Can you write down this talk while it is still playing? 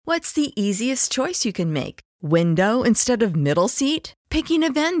What's the easiest choice you can make? Window instead of middle seat? Picking a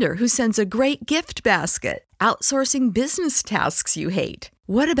vendor who sends a great gift basket? Outsourcing business tasks you hate?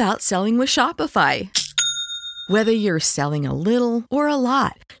 What about selling with Shopify? Whether you're selling a little or a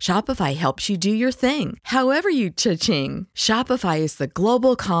lot, Shopify helps you do your thing, however you cha-ching. Shopify is the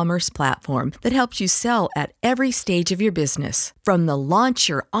global commerce platform that helps you sell at every stage of your business. From the launch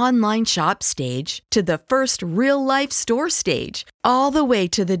your online shop stage to the first real-life store stage, all the way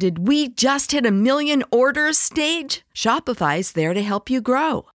to the did we just hit a million orders stage. Shopify's there to help you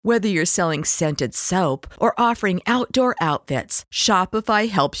grow. Whether you're selling scented soap or offering outdoor outfits, Shopify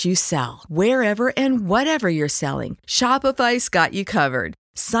helps you sell. Wherever and whatever you're selling, Shopify's got you covered.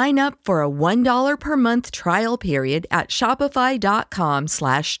 Sign up for a $1 per month trial period at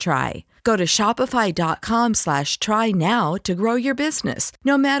shopify.com/try. Go to shopify.com/try now to grow your business,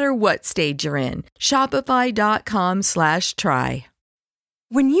 no matter what stage you're in. Shopify.com/try.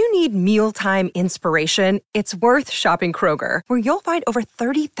 When you need mealtime inspiration, it's worth shopping Kroger, where you'll find over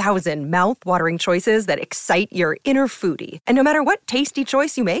 30,000 mouth-watering choices that excite your inner foodie. And no matter what tasty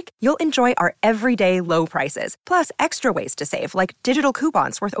choice you make, you'll enjoy our everyday low prices, plus extra ways to save, like digital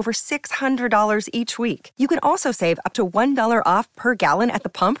coupons worth over $600 each week. You can also save up to $1 off per gallon at the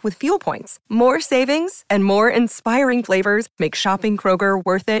pump with fuel points. More savings and more inspiring flavors make shopping Kroger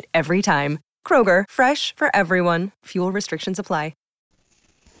worth it every time. Kroger, fresh for everyone. Fuel restrictions apply.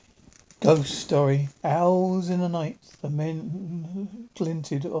 Ghost story. Owls in the night. The moon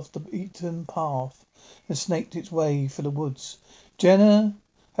glinted off the beaten path and snaked its way through the woods. Jenna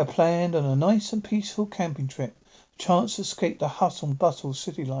had planned on a nice and peaceful camping trip, a chance to escape the hustle and bustle of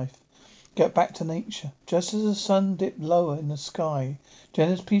city life, get back to nature. Just as the sun dipped lower in the sky,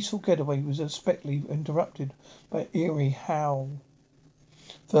 Jenna's peaceful getaway was unexpectedly interrupted by an eerie howl.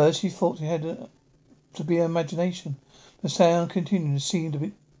 First she thought it had to be her imagination. The sound continued and seemed to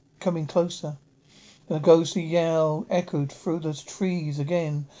be coming closer. The ghostly yell echoed through the trees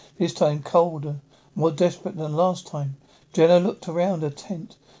again, this time colder, more desperate than last time. Jenna looked around her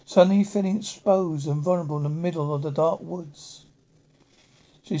tent, suddenly feeling exposed and vulnerable in the middle of the dark woods.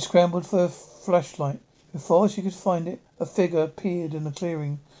 She scrambled for a flashlight. Before she could find it, a figure appeared in the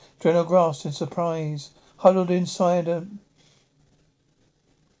clearing. Jenna grasped in surprise, huddled inside a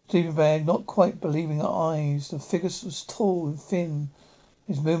sleeping bag, not quite believing her eyes. The figure was tall and thin.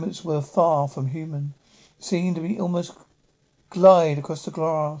 His movements were far from human. He seemed to be almost glide across the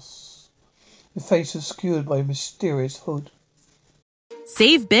grass. His face was obscured by a mysterious hood.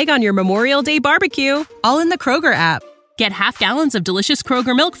 Save big on your Memorial Day barbecue, all in the Kroger app. Get half gallons of delicious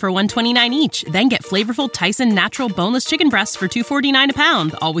Kroger milk for $1.29 each. Then get flavorful Tyson natural boneless chicken breasts for $2.49 a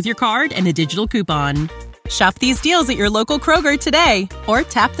pound, all with your card and a digital coupon. Shop these deals at your local Kroger today, or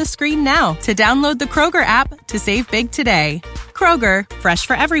tap the screen now to download the Kroger app to save big today. Kroger, fresh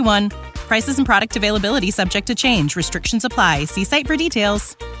for everyone. Prices and product availability subject to change. Restrictions apply. See site for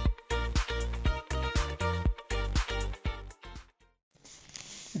details.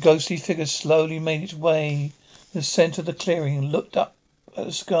 The ghostly figure slowly made its way to the center of the clearing and looked up at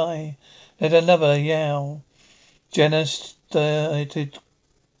the sky. Then another yowl. Jenna stayed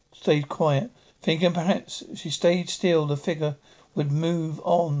quiet, thinking perhaps if she stayed still the figure would move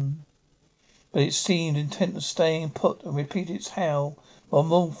on. But it seemed intent on staying put and repeated its howl more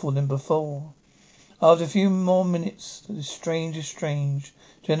mournful than before. After a few more minutes, the strange is strange.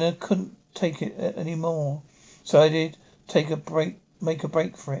 Jenna couldn't take it any more, so I did make a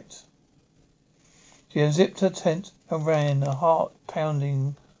break for it. She unzipped her tent and ran, her heart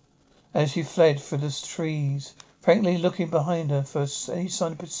pounding as she fled through the trees, frankly looking behind her for any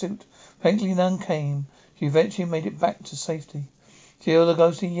sign of pursuit. Frankly, none came. She eventually made it back to safety. Still, the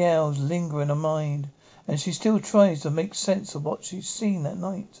ghostly yells linger in her mind, and she still tries to make sense of what she's seen that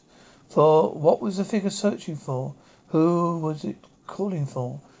night. For what was the figure searching for? Who was it calling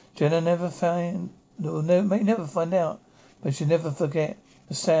for? Jenna may never find out, but she'll never forget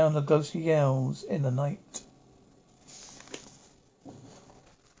the sound of ghostly yells in the night.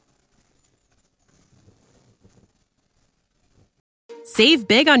 Save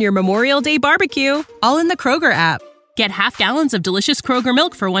big on your Memorial Day barbecue, all in the Kroger app. Get half gallons of delicious Kroger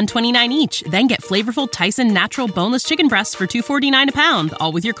milk for $1.29 each. Then get flavorful Tyson natural boneless chicken breasts for $2.49 a pound,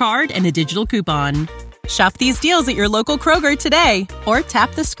 all with your card and a digital coupon. Shop these deals at your local Kroger today, or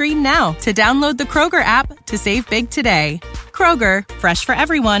tap the screen now to download the Kroger app to save big today. Kroger, fresh for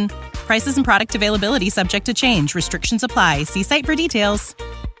everyone. Prices and product availability subject to change. Restrictions apply. See site for details.